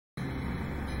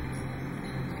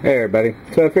Hey everybody,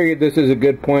 so I figured this is a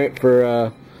good point for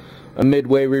a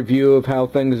midway review of how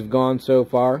things have gone so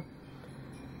far.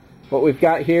 What we've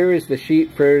got here is the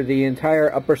sheet for the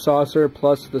entire upper saucer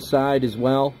plus the side as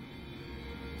well.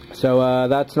 So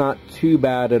that's not too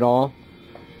bad at all.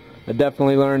 I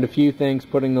definitely learned a few things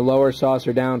putting the lower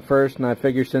saucer down first, and I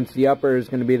figure since the upper is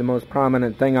going to be the most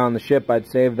prominent thing on the ship, I'd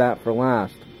save that for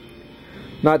last.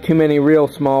 Not too many real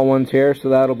small ones here, so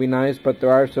that'll be nice, but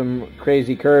there are some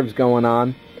crazy curves going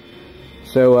on.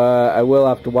 So I will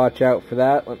have to watch out for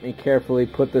that. Let me carefully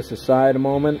put this aside a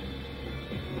moment.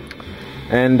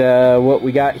 And what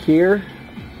we got here,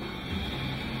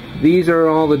 these are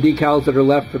all the decals that are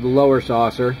left for the lower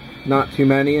saucer. Not too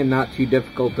many and not too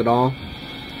difficult at all.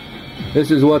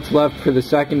 This is what's left for the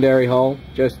secondary hull,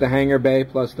 just the hangar bay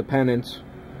plus the pennants.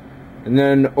 And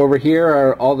then over here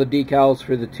are all the decals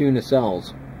for the two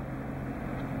nacelles.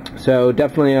 So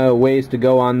definitely ways to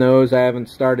go on those. I haven't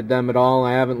started them at all.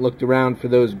 I haven't looked around for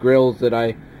those grills that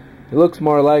it looks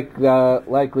more like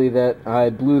likely that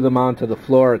I blew them onto the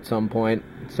floor at some point.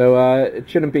 So it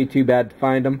shouldn't be too bad to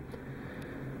find them.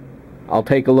 I'll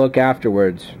take a look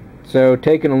afterwards. So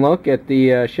taking a look at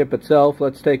the ship itself,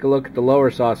 let's take a look at the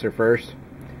lower saucer first.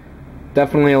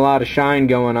 Definitely a lot of shine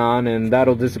going on, and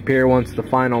that'll disappear once the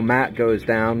final mat goes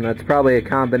down. That's probably a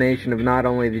combination of not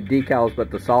only the decals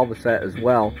but the solvaset as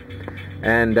well.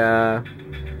 And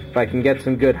if I can get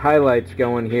some good highlights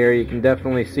going here, you can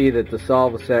definitely see that the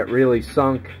solvaset really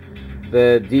sunk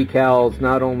the decals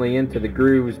not only into the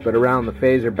grooves but around the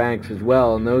phaser banks as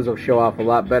well, and those will show off a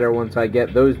lot better once I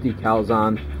get those decals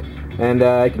on. And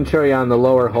I can show you on the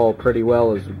lower hull pretty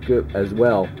well as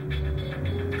well.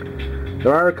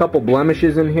 There are a couple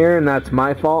blemishes in here, and that's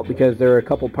my fault because there are a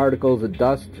couple particles of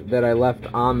dust that I left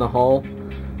on the hull,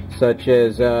 such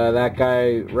as that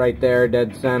guy right there,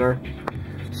 dead center.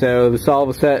 So the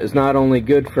solvaset is not only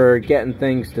good for getting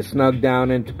things to snug down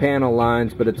into panel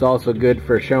lines, but it's also good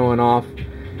for showing off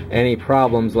any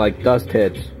problems like dust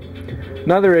hits.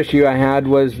 Another issue I had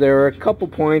was there were a couple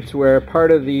points where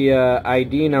part of the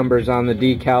ID numbers on the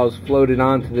decals floated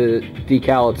onto the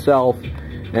decal itself,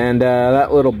 and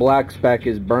that little black speck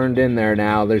is burned in there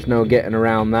now. There's no getting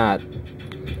around that.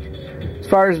 As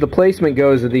far as the placement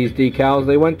goes of these decals,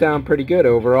 they went down pretty good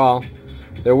overall.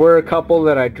 There were a couple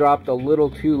that I dropped a little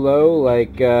too low,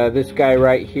 like this guy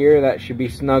right here. That should be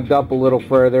snugged up a little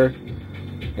further.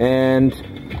 And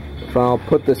if I'll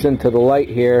put this into the light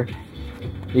here,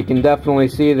 you can definitely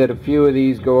see that a few of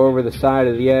these go over the side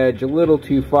of the edge a little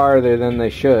too farther than they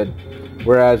should,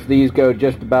 whereas these go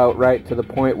just about right to the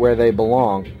point where they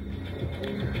belong.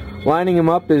 Lining them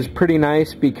up is pretty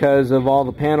nice because of all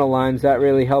the panel lines. That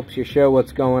really helps you show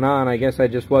what's going on. I guess I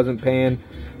just wasn't paying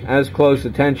as close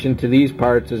attention to these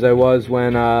parts as I was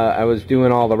when I was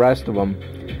doing all the rest of them.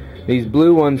 These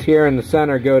blue ones here in the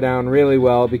center go down really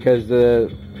well because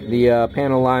the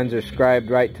panel lines are scribed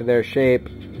right to their shape.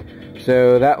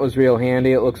 So that was real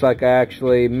handy. It looks like I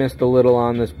actually missed a little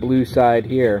on this blue side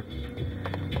here.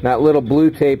 That little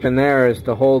blue tape in there is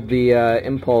to hold the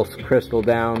impulse crystal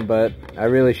down, but I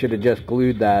really should have just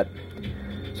glued that.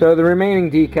 So the remaining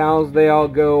decals, they all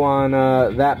go on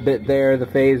that bit there, the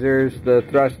phasers, the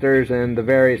thrusters, and the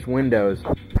various windows.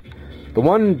 The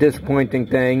one disappointing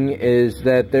thing is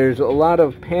that there's a lot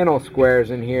of panel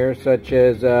squares in here, such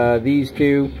as these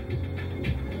two,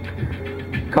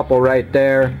 couple right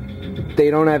there. They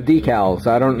don't have decals.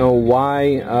 I don't know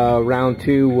why round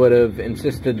 2 would have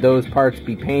insisted those parts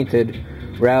be painted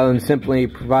rather than simply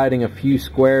providing a few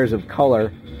squares of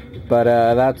color, but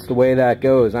that's the way that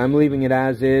goes. I'm leaving it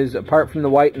as is. Apart from the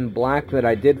white and black that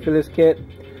I did for this kit,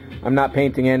 I'm not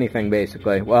painting anything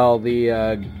basically. Well,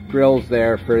 the grills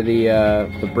there for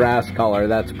the brass color,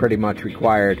 that's pretty much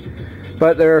required,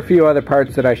 but there are a few other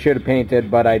parts that I should have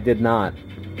painted but I did not.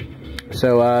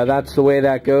 So that's the way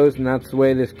that goes, and that's the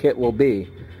way this kit will be.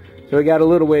 So we got a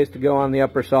little ways to go on the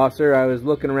upper saucer. I was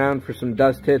looking around for some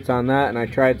dust hits on that, and I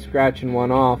tried scratching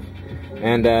one off,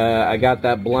 and I got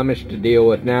that blemish to deal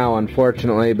with now,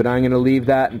 unfortunately, but I'm going to leave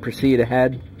that and proceed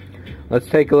ahead. Let's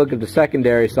take a look at the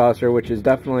secondary saucer, which is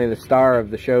definitely the star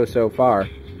of the show so far.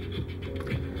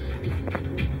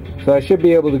 So I should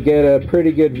be able to get a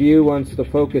pretty good view once the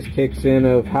focus kicks in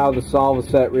of how the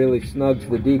solvaset really snugs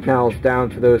the decals down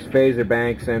to those phaser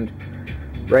banks, and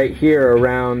right here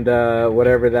around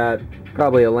whatever that,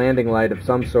 probably a landing light of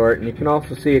some sort. And you can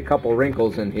also see a couple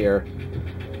wrinkles in here.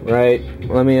 Right,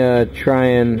 let me try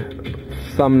and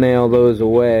thumbnail those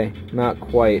away. Not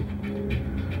quite.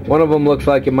 One of them looks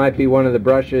like it might be one of the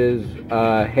brush's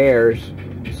hairs,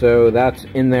 so that's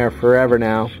in there forever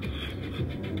now.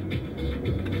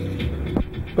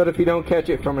 But if you don't catch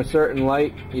it from a certain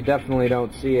light, you definitely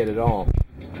don't see it at all.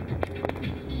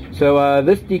 So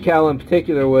this decal in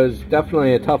particular was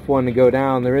definitely a tough one to go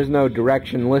down. There is no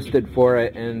direction listed for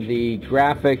it, and the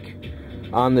graphic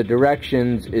on the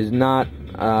directions is not,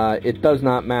 it does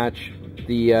not match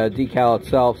the decal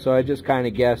itself, so I just kind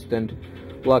of guessed and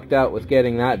lucked out with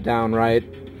getting that down right.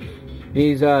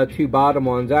 These two bottom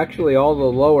ones, actually all the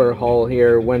lower hull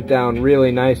here went down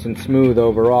really nice and smooth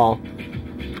overall.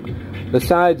 The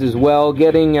sides as well,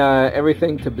 getting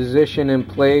everything to position in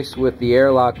place with the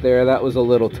airlock there, that was a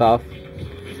little tough.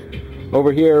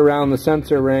 Over here around the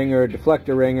sensor ring or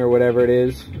deflector ring or whatever it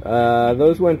is,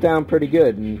 those went down pretty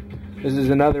good. And this is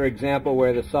another example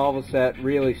where the solver set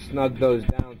really snugged those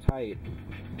down tight.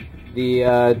 The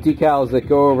decals that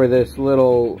go over this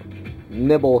little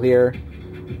nibble here,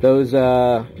 those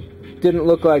didn't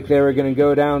look like they were going to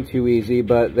go down too easy,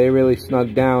 but they really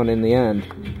snugged down in the end.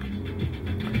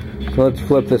 So let's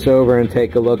flip this over and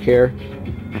take a look here.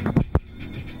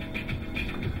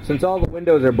 Since all the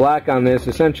windows are black on this,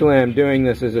 essentially I'm doing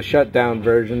this as a shutdown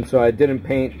version, so I didn't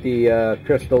paint the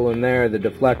crystal in there, the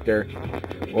deflector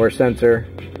or sensor.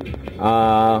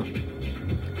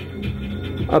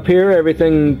 Up here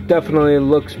everything definitely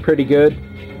looks pretty good.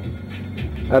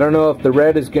 I don't know if the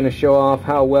red is going to show off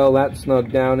how well that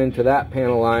snugged down into that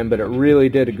panel line, but it really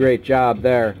did a great job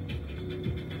there.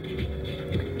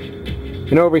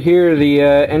 And over here, the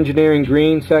engineering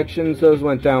green sections, those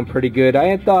went down pretty good. I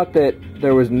had thought that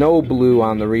there was no blue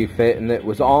on the refit and it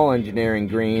was all engineering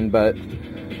green, but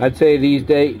I'd say these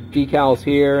decals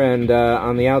here and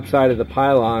on the outside of the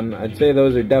pylon, I'd say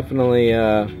those are definitely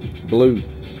blue.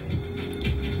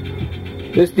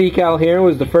 This decal here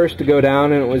was the first to go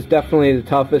down, and it was definitely the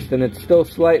toughest, and it's still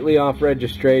slightly off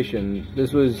registration.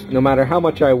 This was, no matter how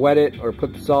much I wet it or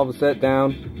put the solver set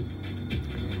down,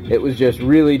 it was just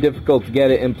really difficult to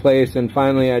get it in place, and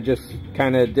finally I just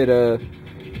kind of did a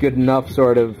good enough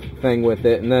sort of thing with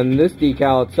it. And then this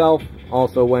decal itself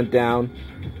also went down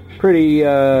pretty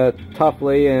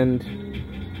toughly, and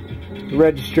the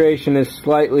registration is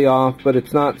slightly off, but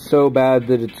it's not so bad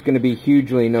that it's going to be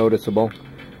hugely noticeable.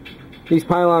 These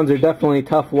pylons are definitely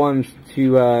tough ones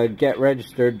to get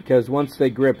registered, because once they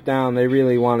grip down, they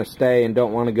really want to stay and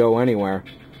don't want to go anywhere.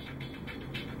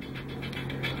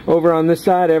 Over on this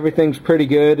side, everything's pretty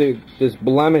good. This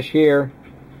blemish here,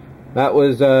 that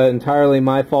was entirely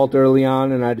my fault early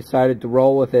on, and I decided to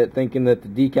roll with it, thinking that the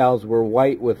decals were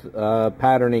white with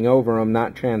patterning over them,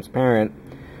 not transparent.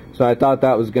 So I thought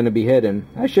that was going to be hidden.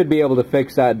 I should be able to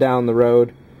fix that down the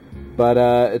road, but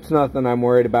it's nothing I'm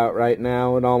worried about right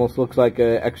now. It almost looks like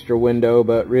an extra window,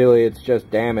 but really it's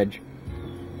just damage.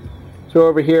 So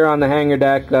over here on the hangar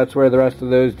deck, that's where the rest of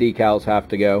those decals have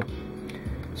to go.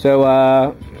 So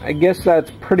I guess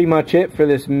that's pretty much it for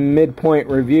this midpoint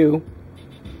review.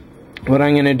 What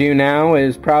I'm going to do now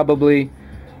is probably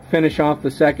finish off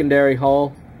the secondary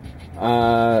hull.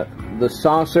 The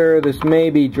saucer, this may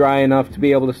be dry enough to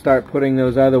be able to start putting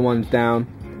those other ones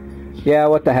down. Yeah,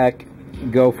 what the heck,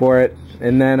 go for it.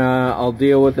 And then I'll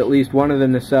deal with at least one of the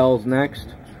nacelles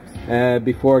next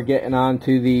before getting on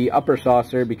to the upper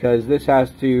saucer, because this has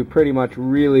to pretty much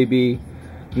really be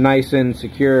nice and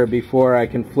secure before I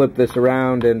can flip this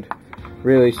around and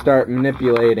really start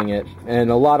manipulating it. And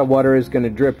a lot of water is going to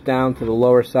drip down to the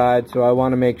lower side, so I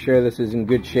want to make sure this is in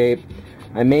good shape.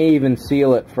 I may even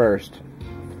seal it first.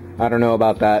 I don't know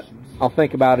about that. I'll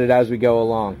think about it as we go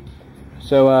along.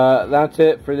 So that's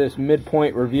it for this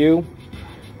midpoint review.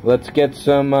 Let's get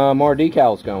some more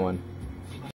decals going.